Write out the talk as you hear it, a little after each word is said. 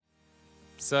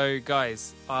So,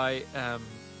 guys, I am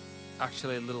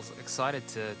actually a little excited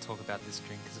to talk about this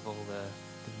drink because of all the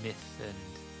myth and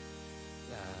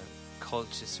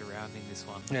culture surrounding this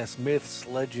one. Yes, myths,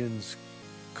 legends,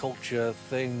 culture,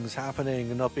 things happening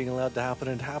and not being allowed to happen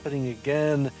and happening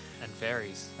again. And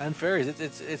fairies. And fairies.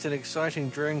 It's an exciting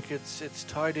drink. It's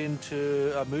tied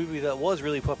into a movie that was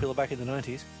really popular back in the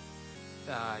 90s.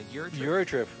 Eurotrip.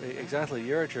 Eurotrip, exactly.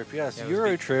 Eurotrip, yes. Yeah,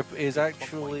 Eurotrip is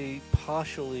actually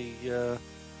partially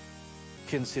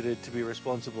considered to be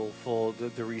responsible for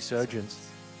the resurgence.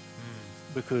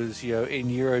 Because, in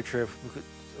Eurotrip,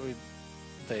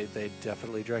 they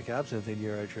definitely drank absinthe in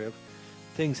Eurotrip.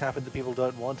 Things happen that people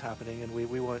don't want happening, and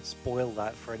we won't spoil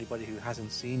that for anybody who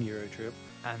hasn't seen Eurotrip.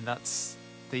 And that's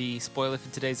the spoiler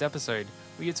for today's episode.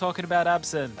 We are talking about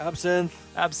absinthe.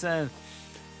 Absinthe.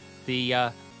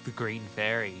 The Green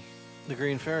Fairy. The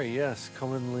Green Fairy, yes.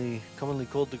 Commonly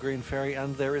called the Green Fairy,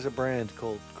 and there is a brand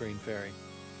called Green Fairy.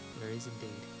 There is indeed.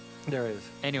 There is.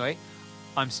 Anyway,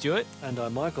 I'm Stuart. And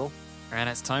I'm Michael. And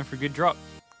it's time for a good drop.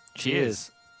 Cheers.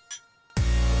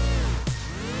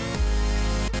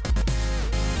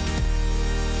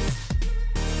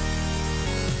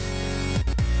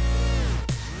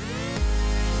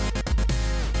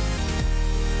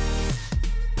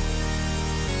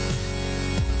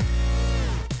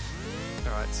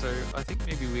 So I think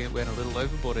maybe we went a little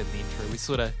overboard in the intro. We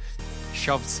sort of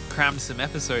crammed some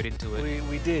episode into it.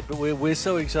 We did, but we're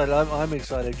so excited. I'm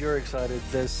excited. You're excited.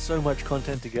 There's so much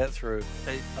content to get through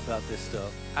about this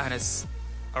stuff. And it's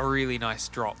a really nice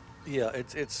drop. Yeah,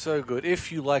 it's so good.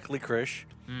 If you like licorice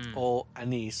or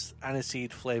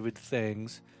aniseed flavored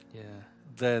things,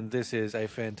 then this is a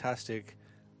fantastic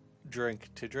drink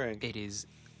to drink. It is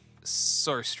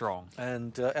so strong.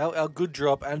 And our good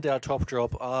drop and our top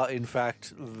drop are, in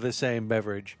fact, the same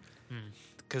beverage.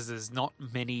 Because there's not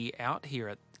many out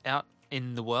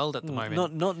in the world at the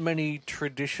moment. Not many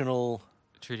traditional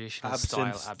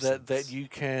style absinthe that you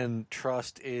can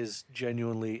trust is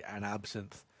genuinely an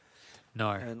absinthe. No.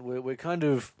 And we're kind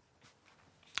of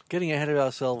getting ahead of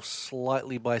ourselves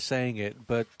slightly by saying it,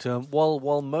 but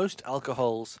while most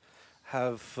alcohols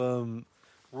have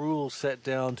rules set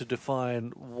down to define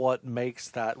what makes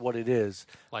that what it is,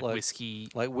 like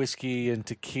whiskey and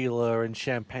tequila and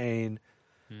champagne,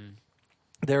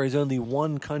 there is only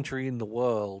one country in the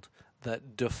world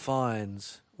that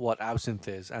defines what absinthe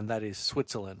is, and that is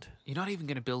Switzerland. You're not even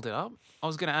going to build it up? I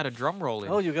was going to add a drum roll in.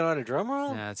 Oh, you're going to add a drum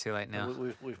roll? No, it's too late now.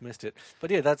 We've missed it.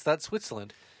 But yeah, that's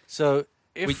Switzerland. So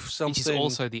which is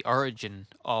also the origin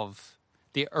of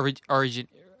the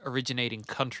originating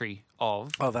country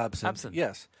of absinthe.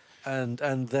 Yes. And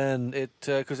then it,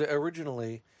 because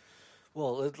originally,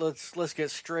 well, let's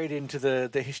get straight into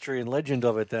the history and legend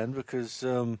of it then, because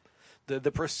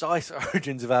the precise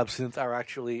origins of absinthe are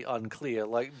actually unclear.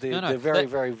 Like the very,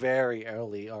 very, very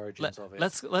early origins of it.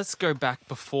 Let's go back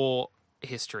before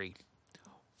history.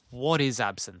 What is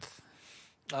absinthe?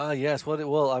 Yes.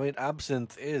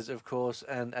 Absinthe is, of course,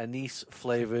 an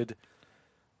anise-flavored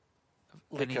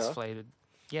liquor. Anise-flavored.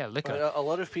 Yeah, liquor. A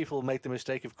lot of people make the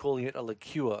mistake of calling it a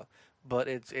liqueur, but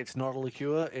it's not a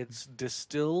liqueur. It's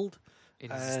distilled.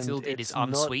 It is distilled. It is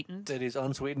unsweetened. It is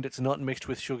unsweetened. It's not mixed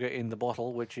with sugar in the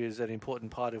bottle, which is an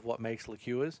important part of what makes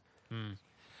liqueurs.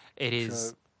 It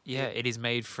is. It is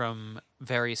made from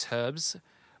various herbs,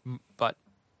 but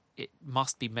it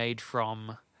must be made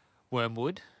from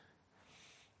wormwood,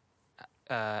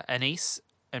 anise,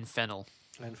 and fennel.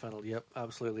 And fennel, yep,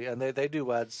 absolutely. And they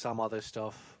do add some other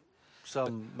stuff.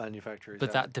 Some manufacturers.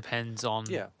 But that depends on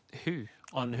who.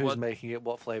 On who's making it,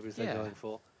 what flavors they're going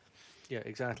for. Yeah,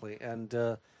 exactly. And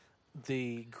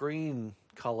the green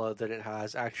color that it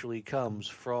has actually comes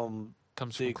from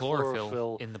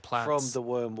chlorophyll in the plants. From the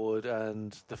wormwood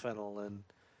and the fennel and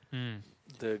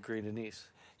the green anise.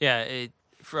 Yeah,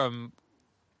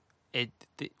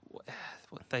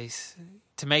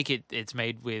 to make it, it's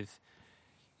made with,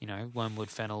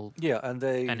 wormwood, fennel, and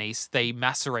anise. They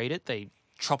macerate it. They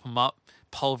chop them up,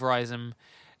 pulverize them,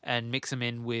 and mix them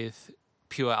in with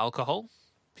pure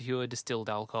distilled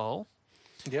alcohol.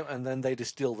 Yep, and then they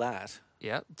distill that.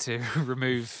 Yeah, to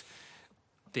remove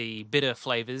the bitter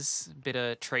flavors,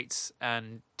 bitter traits,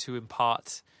 and to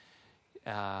impart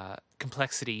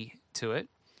complexity to it.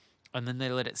 And then they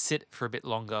let it sit for a bit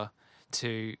longer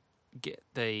to get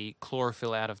the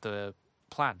chlorophyll out of the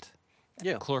plant.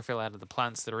 Yeah. Chlorophyll out of the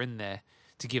plants that are in there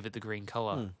to give it the green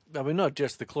color. I mean, not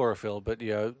just the chlorophyll, but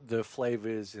the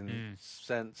flavors and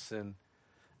scents and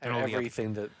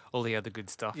everything all the other good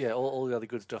stuff. Yeah, all the other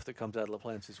good stuff that comes out of the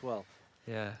plants as well.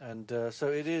 Yeah, and so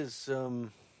it is.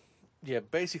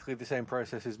 Basically the same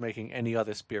process as making any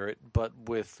other spirit, but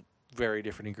with very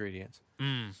different ingredients.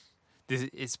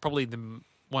 it's probably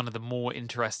one of the more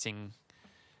interesting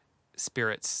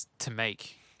spirits to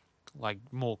make, like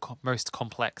most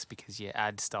complex, because you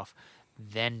add stuff,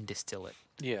 then distill it,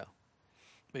 Yeah,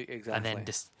 exactly. and then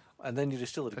and then you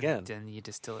distill it again. Then you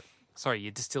distill it. Sorry,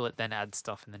 you distill it, then add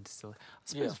stuff, and then distill it. I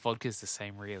suppose vodka's the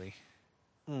same, really.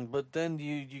 But then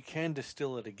you can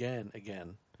distill it again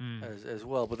as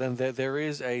well. But then there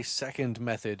is a second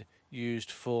method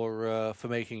used for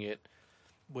making it,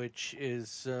 which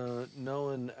is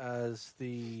known as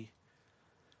the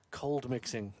cold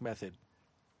mixing method.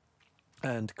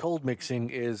 And cold mixing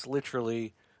is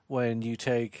literally when you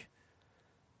take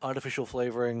artificial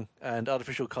flavoring and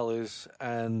artificial colors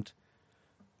and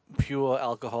pure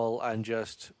alcohol and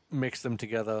just mix them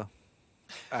together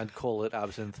and call it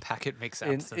absinthe. Packet mix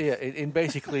absinthe. In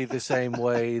basically the same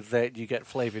way that you get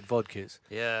flavored vodkas.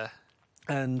 Yeah.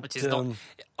 And which is not.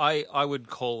 I would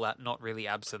call that not really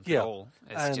absinthe at all.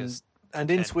 It's just. And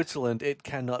in Switzerland, it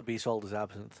cannot be sold as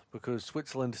absinthe because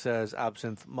Switzerland says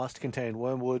absinthe must contain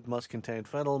wormwood, must contain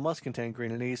fennel, must contain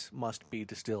green anise, must be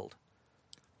distilled.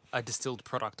 A distilled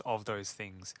product of those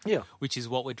things. Yeah. Which is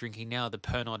what we're drinking now, the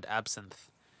Pernod Absinthe.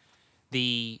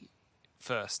 The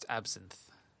first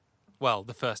absinthe. Well,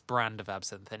 the first brand of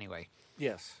absinthe, anyway.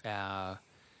 Yes.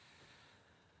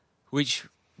 Which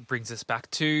brings us back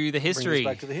to the history.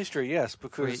 Yes,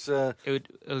 because it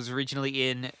was originally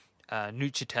in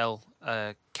Neuchâtel,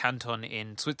 canton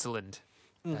in Switzerland.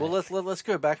 Well, let's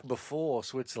go back before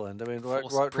Switzerland. I mean,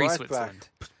 pre-Switzerland.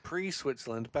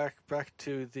 Pre-Switzerland, back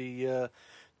to the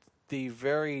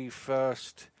very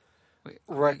first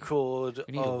record.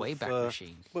 We need a Wayback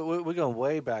Machine. We're going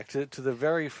way back to the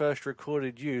very first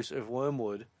recorded use of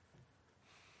wormwood,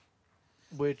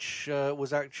 which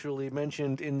was actually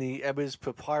mentioned in the Ebers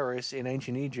Papyrus in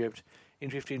ancient Egypt in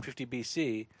 1550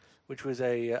 BC, which was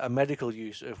a medical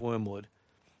use of wormwood.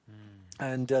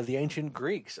 And the ancient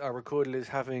Greeks are recorded as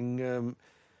having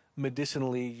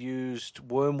medicinally used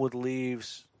wormwood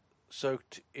leaves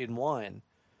soaked in wine.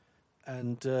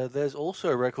 And there's also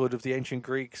a record of the ancient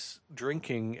Greeks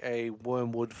drinking a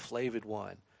wormwood-flavored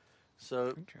wine.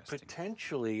 So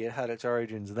potentially it had its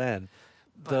origins then.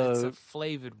 But it's a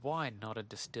flavored wine, not a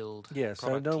distilled product.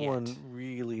 So no one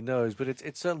really knows. But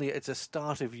it's certainly a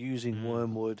start of using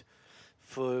wormwood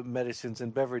for medicines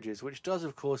and beverages, which does,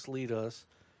 of course, lead us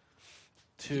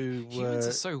to... Humans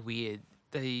are so weird.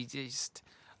 They just...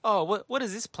 Oh, what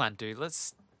does this plant do?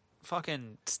 Let's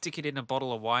fucking stick it in a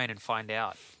bottle of wine and find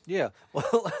out. Yeah,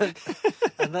 well,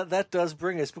 and that does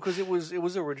bring us, because it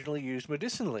was originally used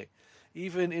medicinally.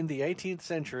 Even in the 18th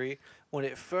century, when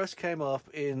it first came up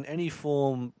in any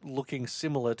form looking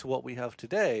similar to what we have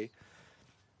today,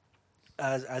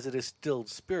 as a distilled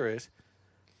spirit,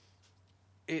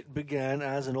 it began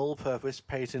as an all-purpose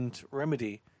patent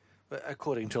remedy,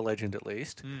 according to legend at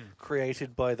least,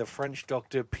 created by the French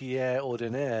doctor Pierre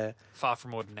Ordinaire. Far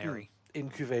from ordinary. In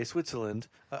Cuvée, Switzerland,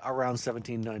 around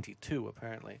 1792,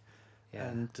 apparently. Yeah.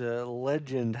 And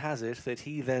legend has it that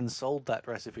he then sold that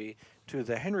recipe to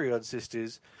the Henriot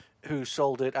sisters, who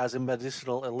sold it as a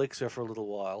medicinal elixir for a little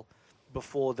while,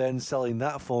 before then selling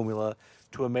that formula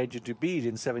to a Major Dubied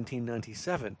in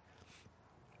 1797.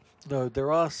 Though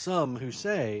there are some who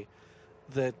say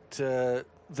that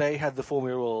they had the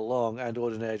formula all along and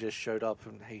Ordinaire just showed up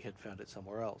and he had found it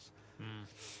somewhere else.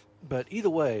 But either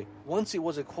way, once it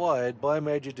was acquired by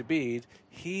Major Dubied,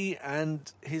 he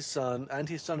and his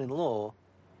son-in-law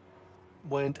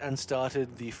went and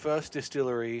started the first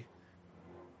distillery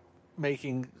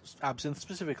making absinthe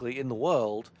specifically in the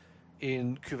world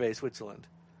in Cuvée, Switzerland.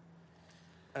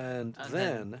 And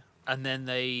then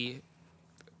they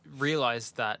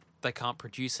realized that they can't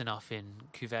produce enough in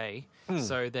Cuvée,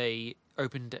 so they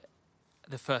opened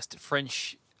the first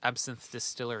French absinthe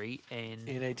distillery in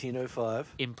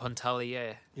 1805 in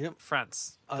Pontarlier,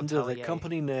 France, under the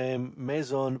company name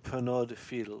Maison Pernod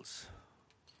Fils,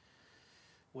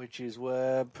 which is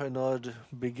where Pernod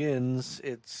begins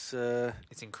its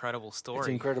incredible story. It's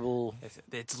incredible.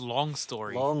 It's long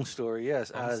story. Long story, yes,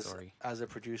 as a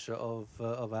producer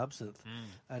of absinthe,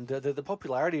 and the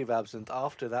popularity of absinthe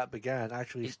after that began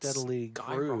actually steadily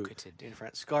grew in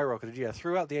France. Skyrocketed, yeah,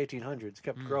 throughout the 1800s,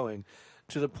 kept growing.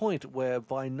 To the point where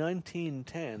by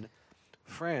 1910,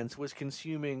 France was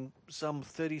consuming some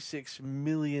 36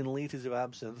 million litres of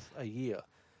absinthe a year.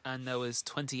 And there was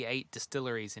 28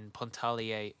 distilleries in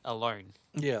Pontarlier alone.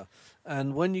 Yeah,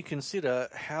 and when you consider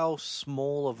how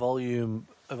small a volume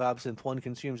of absinthe one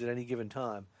consumes at any given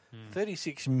time,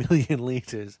 36 million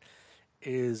litres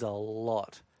is a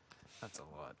lot. That's a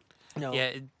lot. No.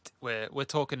 Yeah, we're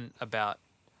talking about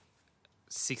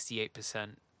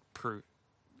 68%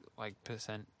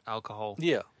 percent alcohol.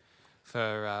 Yeah.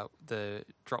 for the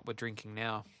drop we're drinking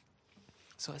now.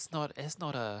 So it's not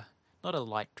a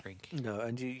light drink. No,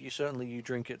 and you certainly you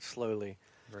drink it slowly.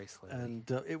 Very slowly.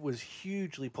 And it was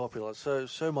hugely popular,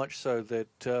 so much so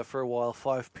that for a while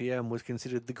 5 p.m. was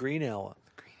considered the green hour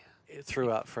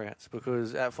throughout France,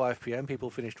 because at 5 p.m. people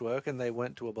finished work and they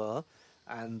went to a bar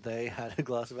and they had a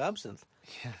glass of absinthe.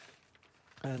 Yeah.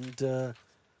 And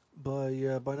by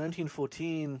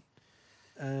 1914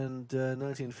 and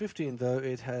 1915, though,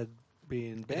 it had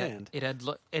been banned. It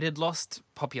had lost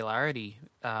popularity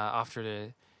after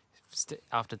the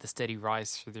steady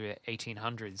rise through the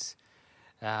 1800s.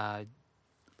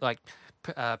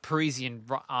 Parisian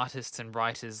artists and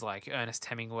writers like Ernest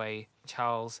Hemingway,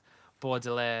 Charles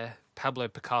Baudelaire, Pablo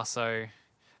Picasso,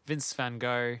 Vince van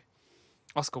Gogh,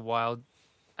 Oscar Wilde,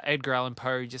 Edgar Allan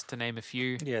Poe, just to name a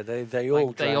few. Yeah, they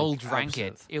all drank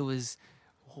it. absinthe. It was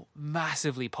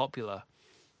massively popular,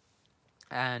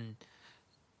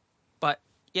 but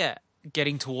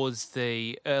getting towards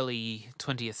the early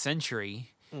 20th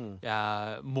century,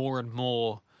 more and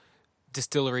more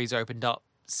distilleries opened up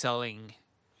selling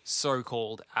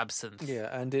so-called absinthe. Yeah,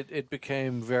 and it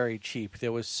became very cheap.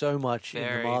 There was so much in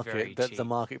the market that the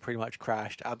market pretty much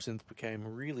crashed. Absinthe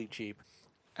became really cheap.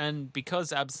 And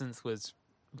because absinthe was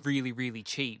really, really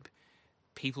cheap,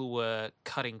 people were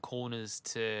cutting corners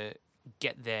to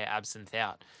get their absinthe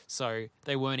out. So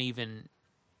they weren't even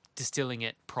distilling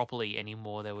it properly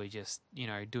anymore. They were just,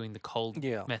 doing the cold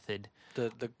method.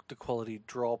 The quality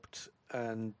dropped,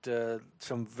 and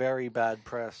some very bad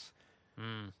press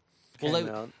came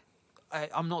out.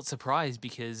 I'm not surprised,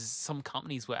 because some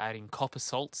companies were adding copper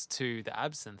salts to the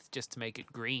absinthe just to make it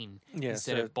green,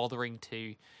 instead of bothering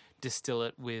to distill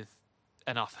it with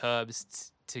enough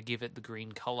herbs to give it the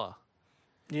green color.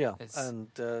 Yeah, and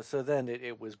so then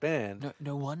it was banned.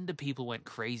 No wonder people went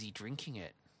crazy drinking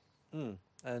it.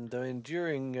 And I mean,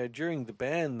 during the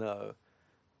ban, though,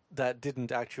 that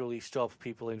didn't actually stop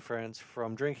people in France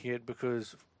from drinking it,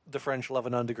 because the French love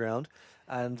an underground,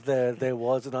 and there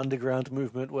was an underground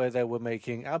movement where they were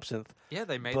making absinthe. Yeah,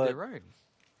 they made their own.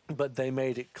 But they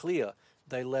made it clear.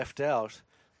 They left out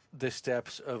the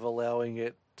steps of allowing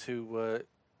it to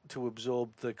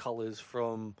absorb the colours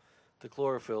from the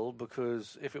chlorophyll,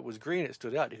 because if it was green, it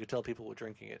stood out. You could tell people were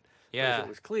drinking it. Yeah. But if it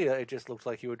was clear, it just looked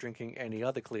like you were drinking any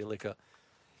other clear liquor.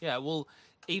 Yeah, well,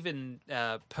 even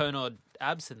Pernod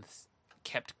absinthe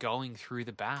kept going through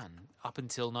the ban up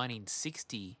until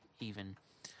 1960. Even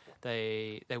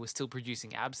they were still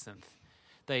producing absinthe.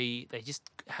 They just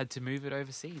had to move it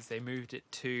overseas. They moved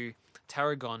it to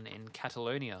Tarragon in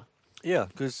Catalonia. Yeah,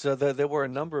 because there were a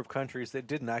number of countries that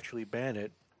didn't actually ban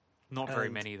it. Not very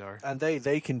many, though. And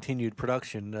they continued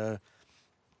production.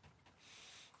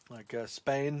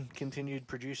 Spain continued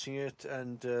producing it,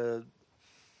 and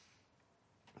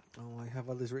I have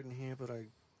others written here, but I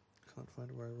can't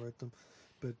find where I wrote them.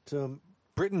 But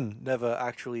Britain never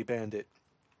actually banned it.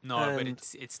 No, but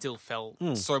it still fell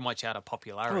so much out of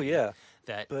popularity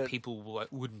that people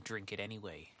wouldn't drink it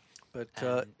anyway.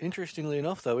 But interestingly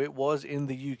enough, though, it was in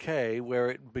the UK where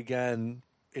it began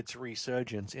its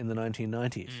resurgence in the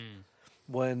 1990s,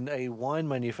 when a wine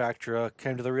manufacturer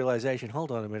came to the realization,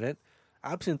 hold on a minute,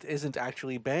 absinthe isn't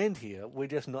actually banned here, we're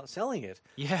just not selling it.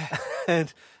 Yeah.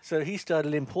 And so he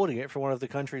started importing it from one of the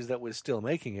countries that was still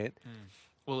making it.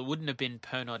 Well, it wouldn't have been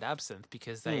Pernod absinthe,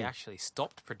 because they actually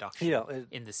stopped production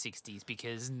in the 60s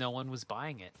because no one was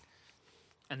buying it.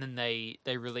 And then they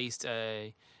released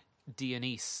a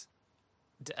anise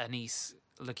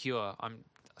liqueur. I'm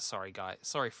sorry, guys.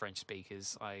 Sorry, French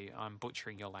speakers. I'm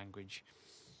butchering your language.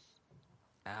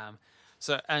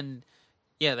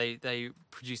 They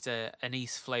produced a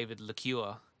anise flavored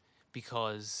liqueur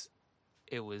because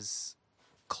it was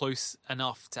close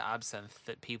enough to absinthe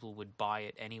that people would buy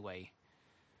it anyway.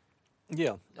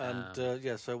 Yeah,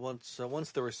 and so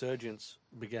once the resurgence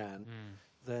began,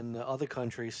 then other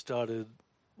countries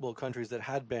countries that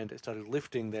had banned it started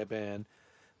lifting their ban,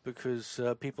 because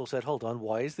people said, hold on,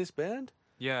 why is this banned?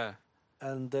 Yeah.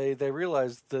 And they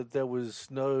realized that there was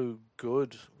no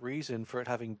good reason for it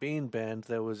having been banned.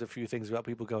 There was a few things about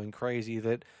people going crazy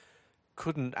that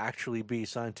couldn't actually be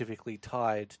scientifically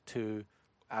tied to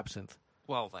absinthe.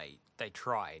 Well, they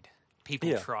tried.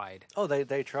 People tried. Oh,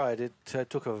 they tried. It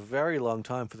took a very long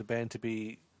time for the ban to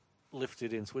be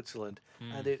lifted in Switzerland.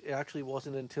 And it actually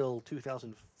wasn't until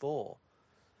 2004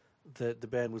 that the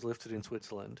ban was lifted in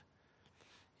Switzerland.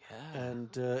 Yeah.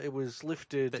 And it was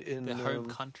lifted in the home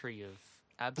country of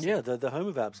absinthe. Yeah, the home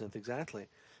of absinthe, exactly.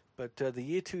 But the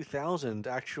year 2000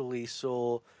 actually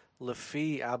saw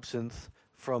Lafite absinthe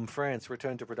from France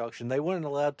return to production. They weren't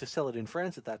allowed to sell it in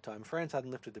France at that time. France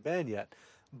hadn't lifted the ban yet.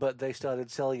 but they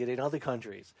started selling it in other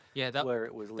countries Yeah, where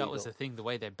it was legal. that was the thing. The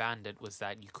way they banned it was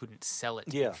that you couldn't sell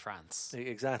it Yeah. in France.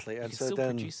 Exactly, and can so still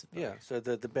then produce it, though. yeah, so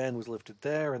the ban was lifted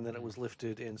there, and then it was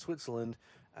lifted in Switzerland,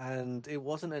 and it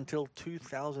wasn't until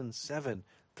 2007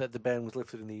 that the ban was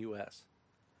lifted in the US.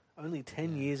 Only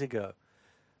 10 years ago.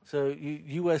 So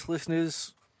US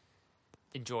listeners,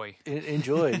 Enjoy.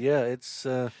 enjoy. Yeah, it's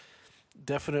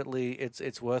definitely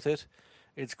it's worth it.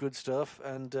 It's good stuff,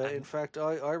 and in fact,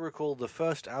 I recall the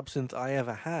first absinthe I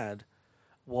ever had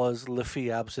was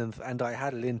Lafite absinthe, and I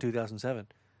had it in 2007.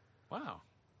 Wow.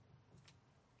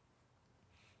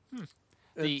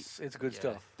 It's good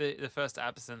stuff. The first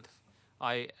absinthe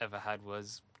I ever had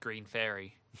was Green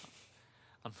Fairy.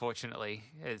 Unfortunately,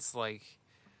 it's like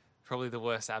probably the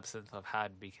worst absinthe I've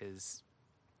had because,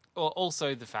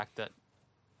 also the fact that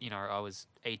I was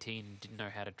 18, didn't know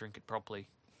how to drink it properly.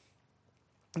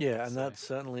 Yeah, and that's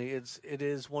certainly it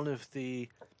is one of the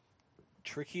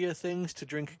trickier things to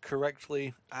drink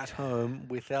correctly at home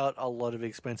without a lot of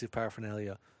expensive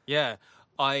paraphernalia. Yeah,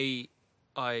 I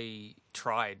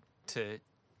tried to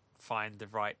find the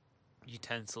right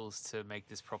utensils to make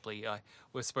this properly.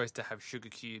 We're supposed to have sugar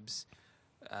cubes.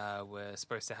 We're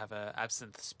supposed to have a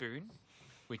absinthe spoon,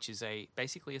 which is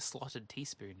basically a slotted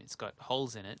teaspoon. It's got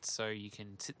holes in it, so you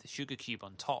can sit the sugar cube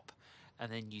on top,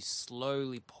 and then you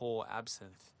slowly pour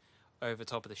absinthe over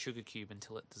top of the sugar cube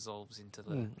until it dissolves into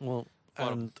the bottom.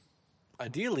 And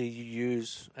ideally you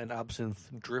use an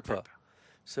absinthe dripper.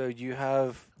 So you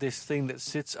have this thing that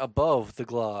sits above the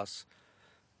glass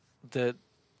that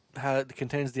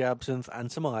contains the absinthe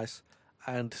and some ice,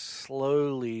 and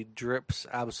slowly drips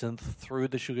absinthe through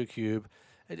the sugar cube.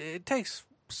 It takes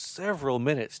several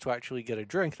minutes to actually get a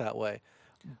drink that way,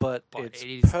 but it's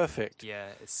perfect. Yeah,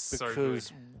 it's so good.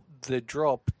 Because the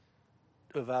drop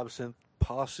of absinthe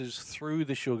passes through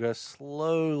the sugar,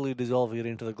 slowly dissolving it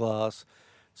into the glass,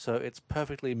 so it's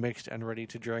perfectly mixed and ready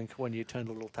to drink when you turn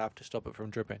the little tap to stop it from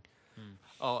dripping.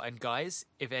 Oh, and guys,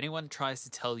 if anyone tries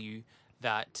to tell you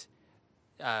that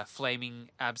flaming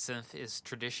absinthe is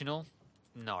traditional,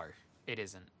 no, it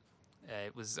isn't.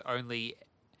 It was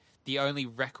the only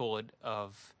record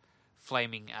of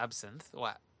flaming absinthe,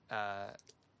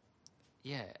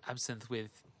 absinthe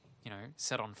with,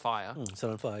 set on fire. Set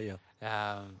on fire,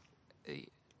 yeah.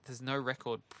 There's no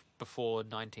record before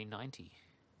 1990.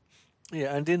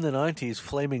 Yeah, and in the 90s,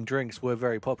 flaming drinks were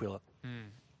very popular.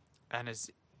 And as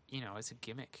a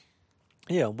gimmick.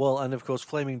 Yeah, well, and of course,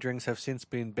 flaming drinks have since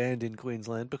been banned in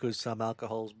Queensland because some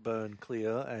alcohols burn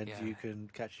clear, and you can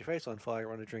catch your face on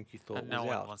fire on a drink you thought was out. No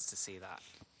one wants to see that.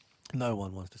 No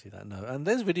one wants to see that, no. And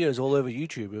there's videos all over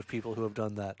YouTube of people who have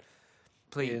done that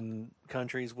in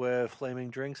countries where flaming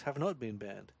drinks have not been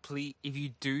banned. Please, if you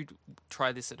do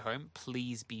try this at home,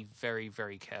 please be very,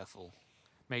 very careful.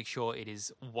 Make sure it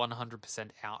is 100%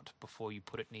 out before you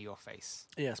put it near your face.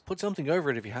 Yes, put something over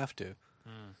it if you have to.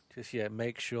 Just,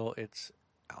 make sure it's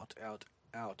out.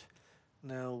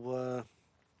 Now,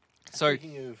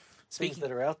 speaking of things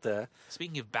that are out there...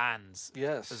 Speaking of bans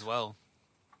as well,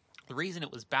 the reason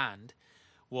it was banned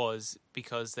was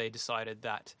because they decided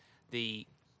that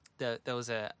there was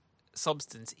a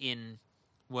substance in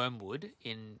wormwood,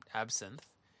 in absinthe,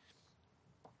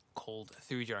 called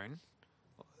thujone,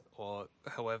 or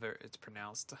however it's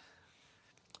pronounced.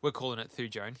 We're calling it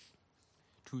thujone.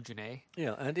 Thujone.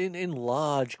 Yeah, and in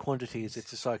large quantities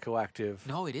it's a psychoactive.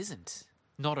 No, it isn't.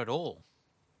 Not at all.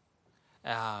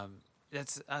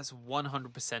 That's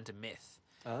 100% a myth.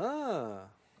 Ah.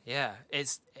 Yeah,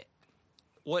 it's...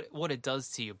 What it does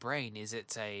to your brain is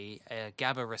it's a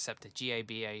GABA receptor,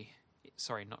 GABA...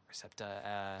 Sorry, not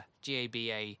receptor.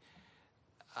 GABA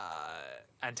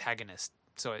antagonist.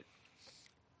 So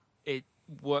it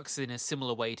works in a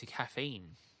similar way to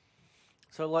caffeine.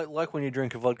 So like when you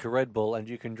drink a vodka Red Bull and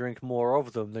you can drink more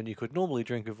of them than you could normally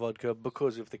drink of vodka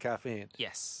because of the caffeine.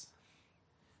 Yes.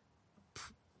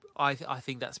 I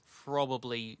think that's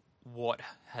probably what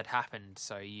had happened.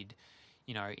 So you'd,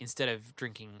 instead of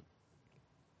drinking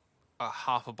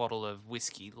half a bottle of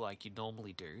whiskey like you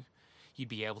normally do, you'd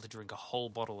be able to drink a whole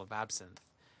bottle of absinthe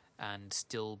and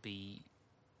still be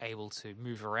able to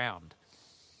move around.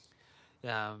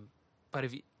 But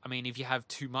if you have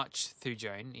too much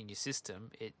thujone in your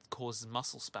system, it causes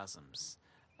muscle spasms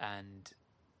and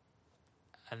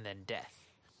then death.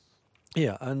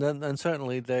 Yeah, and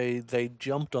certainly they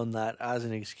jumped on that as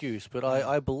an excuse, but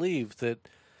I believe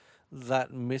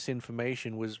that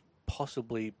misinformation was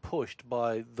possibly pushed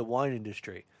by the wine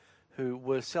industry, who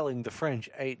were selling the French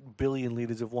 8 billion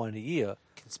litres of wine a year.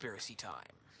 Conspiracy time.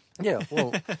 Yeah,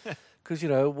 well, because,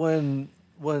 when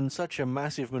when such a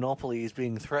massive monopoly is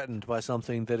being threatened by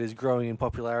something that is growing in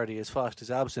popularity as fast as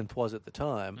absinthe was at the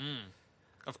time.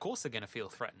 Of course they're going to feel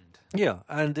threatened. Yeah,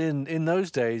 and in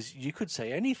those days, you could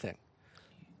say anything.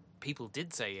 People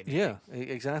did say anything. Yeah,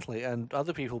 exactly. And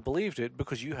other people believed it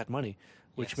because you had money,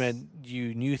 which meant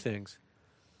you knew things.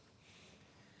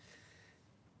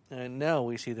 And now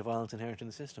we see the violence inherent in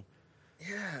the system.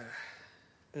 Yeah.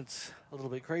 It's a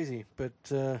little bit crazy, but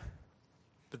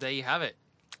there you have it.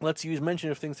 let's use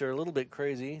mention of things that are a little bit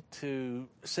crazy to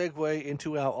segue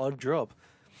into our odd drop.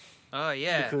 Oh,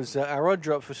 yeah. Because our odd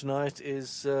drop for tonight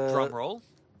is... Drum roll.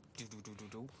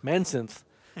 Mansynth,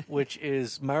 which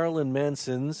is Marilyn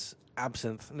Manson's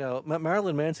Absinthe. Now,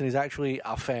 Marilyn Manson is actually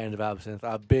a fan of absinthe,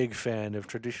 a big fan of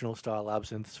traditional style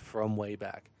absinthes from way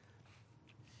back.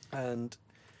 And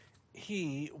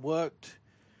he worked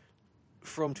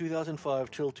from 2005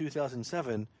 till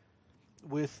 2007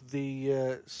 with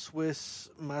the Swiss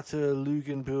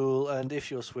Matterlugenpool, and if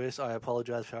you're Swiss, I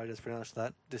apologize for how I just pronounced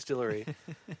that, distillery,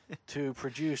 to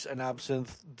produce an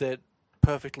absinthe that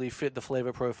perfectly fit the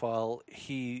flavor profile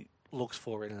he looks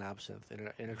for in an absinthe,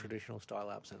 in a traditional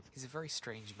style absinthe. He's a very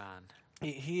strange man.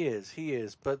 He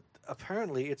is, but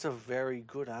apparently it's a very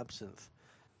good absinthe.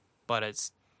 But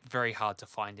it's very hard to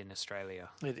find in Australia.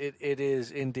 It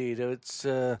is indeed. It's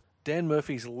Dan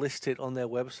Murphy's listed on their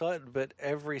website, but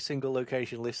every single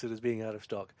location listed as being out of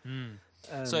stock.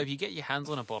 So if you get your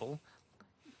hands on a bottle,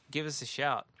 give us a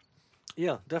shout.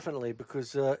 Yeah, definitely,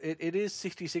 because it is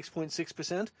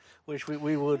 66.6%, which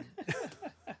we would...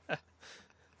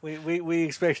 we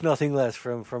expect nothing less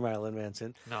from Marilyn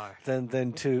Manson. No.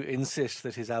 Than to insist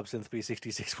that his absinthe be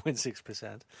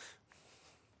 66.6%.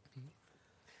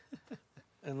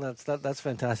 And that's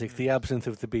fantastic. The absinthe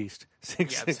of the beast.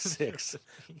 666.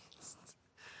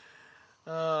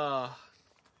 So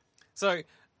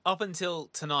up until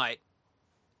tonight,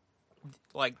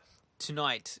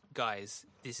 guys,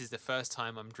 this is the first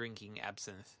time I'm drinking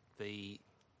absinthe the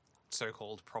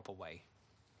so-called proper way.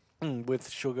 With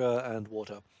sugar and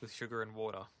water. With sugar and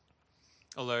water.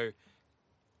 Although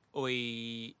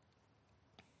we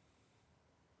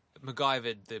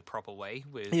MacGyvered the proper way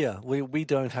with... Yeah, we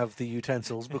don't have the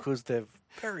utensils because they're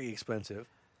very expensive.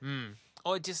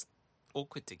 Or just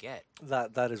awkward to get.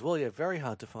 That as well, yeah, very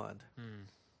hard to find.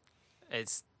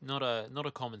 It's not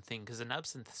a common thing because an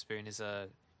absinthe spoon is a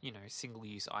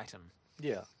single-use item.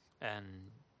 Yeah.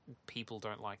 And people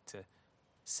don't like to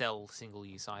sell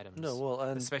single-use items. No, well,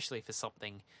 and especially for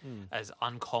something as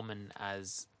uncommon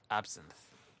as absinthe.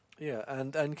 Yeah,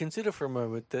 and consider for a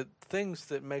moment that things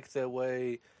that make their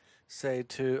way, say,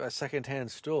 to a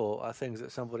second-hand store are things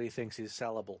that somebody thinks is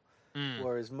sellable.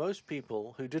 Whereas most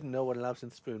people who didn't know what an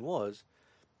absinthe spoon was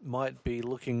might be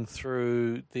looking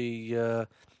through the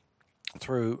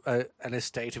an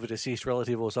estate of a deceased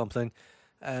relative or something,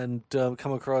 and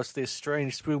come across this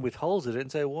strange spoon with holes in it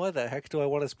and say, why the heck do I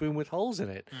want a spoon with holes in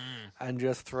it? And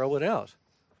just throw it out.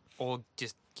 Or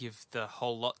just give the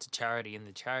whole lot to charity and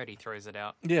the charity throws it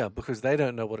out. Yeah, because they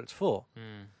don't know what it's for.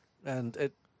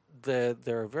 And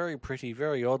they're a very pretty,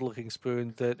 very odd-looking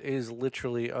spoon that is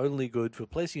literally only good for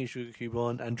placing a sugar cube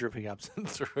on and dripping absinthe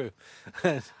through.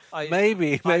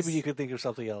 Maybe you could think of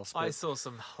something else. But... I saw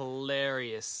some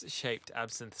hilarious shaped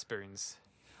absinthe spoons.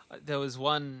 There was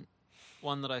one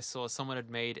that I saw. Someone had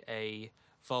made a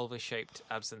vulva-shaped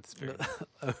absinthe spoon.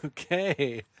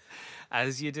 Okay.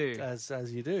 As you do. As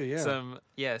you do,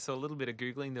 yeah. So a little bit of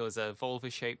Googling. There was a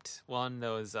vulva-shaped one.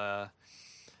 There was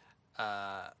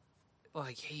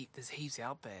there's heaps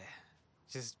out there.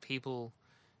 Just people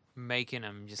making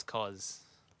them just cause.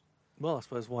 Well, I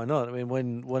suppose why not? I mean,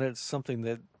 when it's something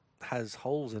that has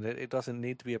holes in it, it doesn't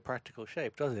need to be a practical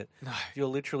shape, does it? No. You're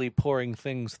literally pouring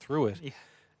things through it. Yeah.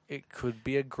 It could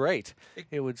be a grate.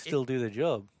 It would still do the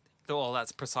job. Well,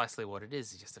 that's precisely what it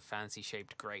is. It's just a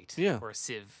fancy-shaped grate. Yeah. Or a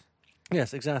sieve.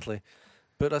 Yes, exactly.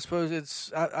 But I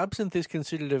suppose absinthe is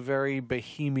considered a very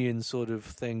bohemian sort of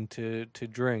thing to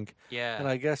drink. Yeah. And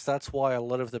I guess that's why a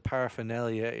lot of the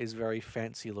paraphernalia is very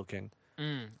fancy looking.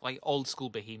 Like old school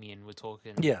bohemian, we're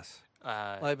talking. Yes.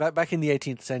 Like back in the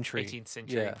 18th century. 18th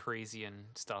century Parisian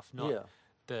stuff, not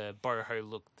the boho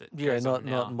look that goes on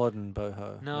now. Not modern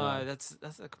boho. No,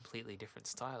 that's a completely different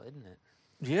style, isn't it?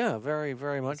 Yeah, very,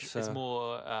 very much so. It's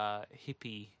more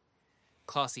hippie,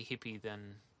 classy hippie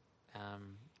than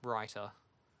writer,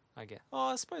 I guess. Oh,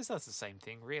 I suppose that's the same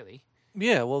thing, really.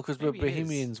 Yeah, well, because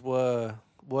bohemians were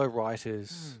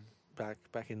writers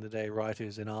back in the day,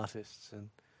 writers and artists and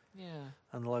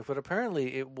the like. But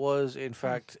apparently, it was in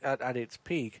fact at its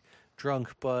peak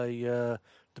drunk by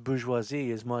the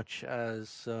bourgeoisie as much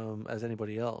as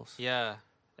anybody else. Yeah,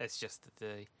 it's just that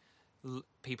the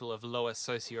people of lower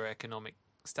socioeconomic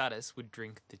status would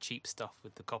drink the cheap stuff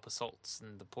with the copper salts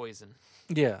and the poison,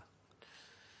 Yeah.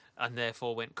 and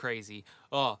therefore went crazy.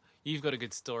 Oh, you've got a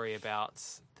good story about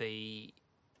the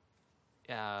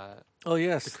Oh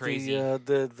yes, the crazy.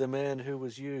 the man who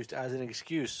was used as an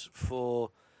excuse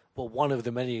for, well, one of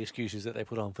the many excuses that they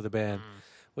put on for the ban,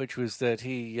 which was that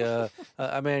he a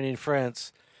man in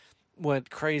France went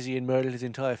crazy and murdered his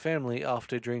entire family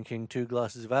after drinking 2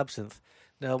 glasses of absinthe.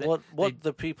 Now, what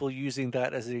the people using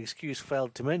that as an excuse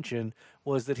failed to mention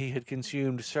was that he had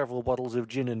consumed several bottles of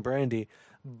gin and brandy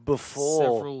before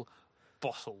Several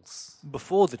bottles.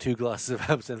 before the 2 glasses of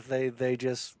absinthe. They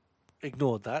just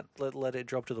ignored that, let it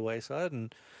drop to the wayside,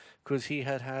 and because he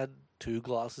had 2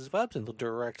 glasses of absinthe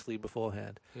directly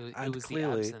beforehand, It was the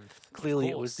absinthe. clearly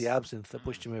Of it was course. the absinthe that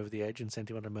pushed him over the edge and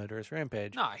sent him on a murderous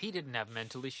rampage. No, he didn't have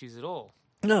mental issues at all.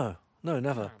 No, never.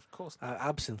 No, of course not.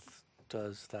 Absinthe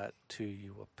does that to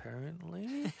you,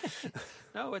 apparently.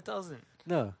 No, it doesn't.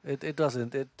 No, it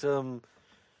doesn't.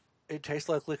 It tastes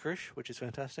like licorice, which is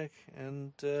fantastic,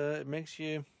 and it makes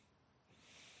you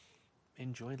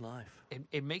enjoy life.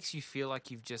 It makes you feel like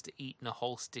you've just eaten a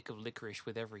whole stick of licorice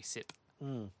with every sip.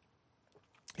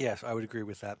 Yes, I would agree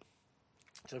with that.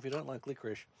 So if you don't like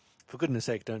licorice, for goodness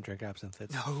sake, don't drink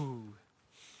absinthe. No,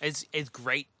 it's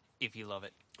great if you love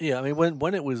it. Yeah, I mean,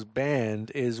 when it was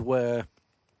banned is where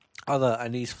other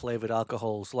anise-flavored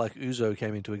alcohols like ouzo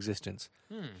came into existence.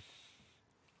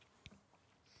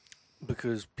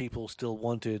 Because people still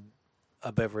wanted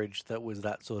a beverage that was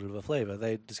that sort of a flavor.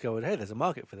 They discovered, hey, there's a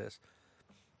market for this.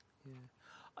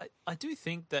 I do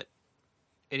think that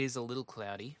it is a little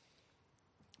cloudy,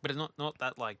 but it's not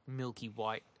that like milky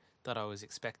white that I was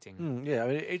expecting. Yeah, I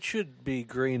mean, it should be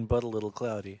green but a little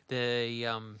cloudy.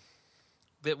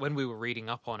 That when we were reading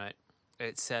up on it,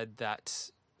 it said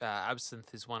that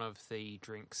absinthe is one of the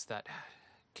drinks that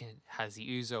has the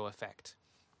ouzo effect,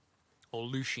 or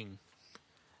lushing,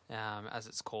 as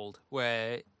it's called,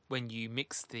 where when you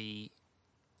mix it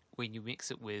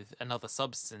with another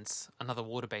substance, another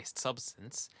water-based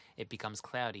substance, it becomes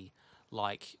cloudy,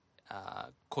 like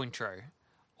Cointreau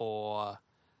or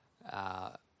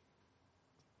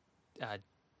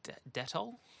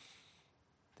Dettol.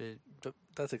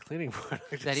 That's a cleaning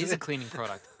product. That is a cleaning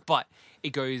product, but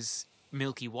it goes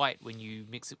milky white when you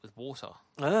mix it with water.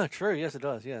 Ah, true. Yes, it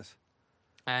does. Yes.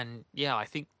 And yeah, I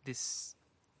think this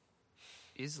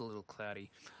is a little cloudy.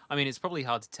 I mean, it's probably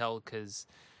hard to tell because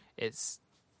it's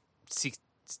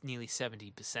nearly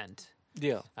 70%.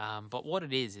 Yeah. But what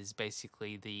it is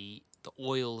basically the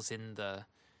oils in the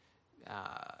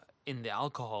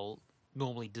alcohol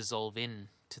normally dissolve in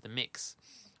to the mix,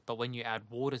 but when you add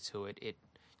water to it, it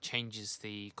changes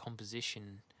the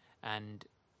composition and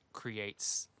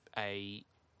creates a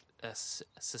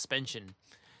suspension,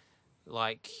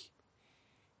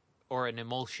 or an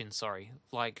emulsion. Sorry,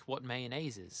 like what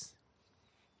mayonnaise is.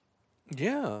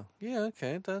 Yeah.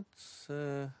 Okay. That's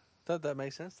that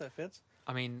makes sense. That fits.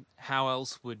 I mean, how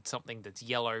else would something that's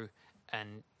yellow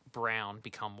and brown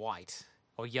become white,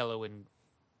 or yellow and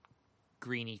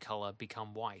greeny color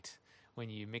become white when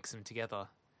you mix them together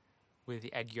with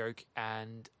the egg yolk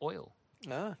and oil?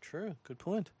 Ah, true. Good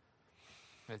point.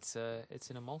 It's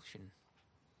an emulsion.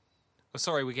 Oh,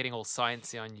 sorry, we're getting all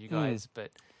sciencey on you guys,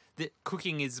 but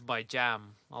cooking is my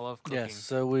jam. I love cooking. Yes.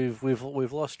 So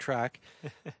we've lost track,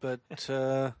 but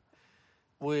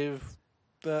we've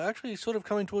actually sort of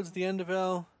coming towards the end of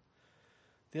our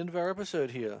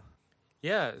episode here.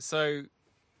 Yeah. So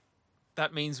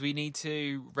that means we need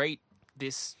to rate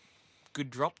this good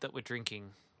drop that we're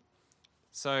drinking.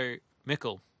 So,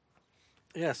 Mikkel.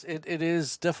 Yes, it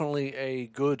is definitely a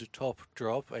good top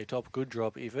drop, a top good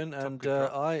drop even, and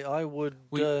I would...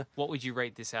 what would you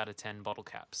rate this out of 10 bottle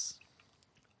caps?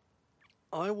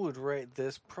 I would rate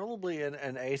this probably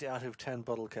an 8 out of 10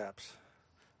 bottle caps,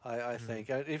 I think.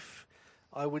 If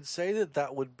I would say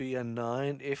that would be a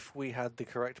 9 if we had the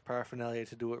correct paraphernalia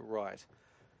to do it right.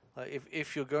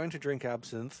 If you're going to drink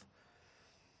absinthe,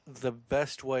 the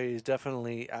best way is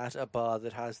definitely at a bar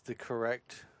that has the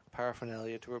correct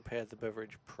paraphernalia to prepare the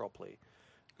beverage properly.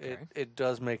 Okay. It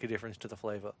does make a difference to the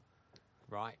flavor.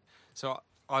 Right. So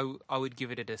I would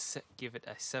give it a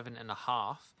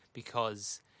 7.5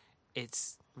 because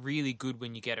it's really good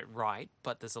when you get it right,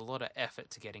 but there's a lot of effort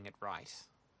to getting it right.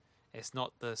 It's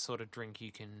not the sort of drink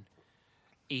you can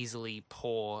easily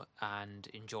pour and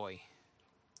enjoy.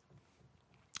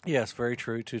 Yes, very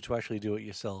true. To actually do it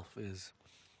yourself is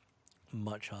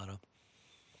much harder.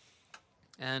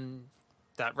 And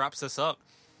that wraps us up.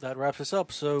 That wraps us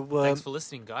up. So Thanks for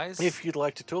listening, guys. If you'd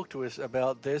like to talk to us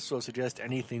about this or suggest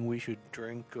anything we should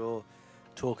drink or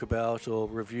talk about or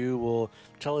review or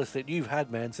tell us that you've had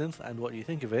Mansynth and what you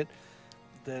think of it,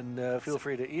 then feel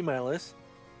free to email us.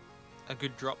 A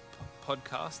Good Drop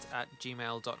Podcast at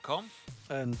gmail.com.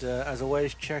 And as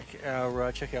always, check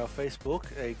our Facebook,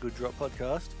 A Good Drop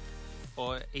Podcast.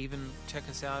 Or even check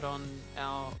us out on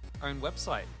our own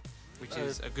website, which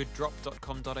is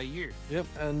agooddrop.com.au. Yep,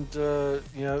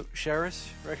 and share us,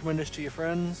 recommend us to your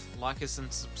friends. Like us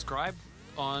and subscribe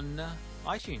on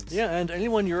iTunes. Yeah, and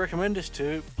anyone you recommend us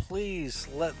to, please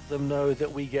let them know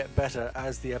that we get better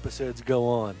as the episodes go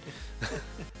on.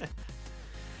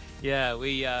 Yeah,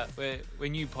 we're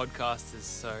new podcasters,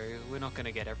 so we're not going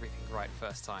to get everything right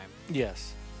first time.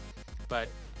 Yes. But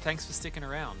thanks for sticking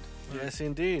around. Yes,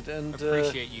 indeed. And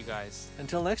appreciate you guys.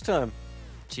 Until next time.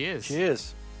 Cheers.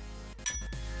 Cheers.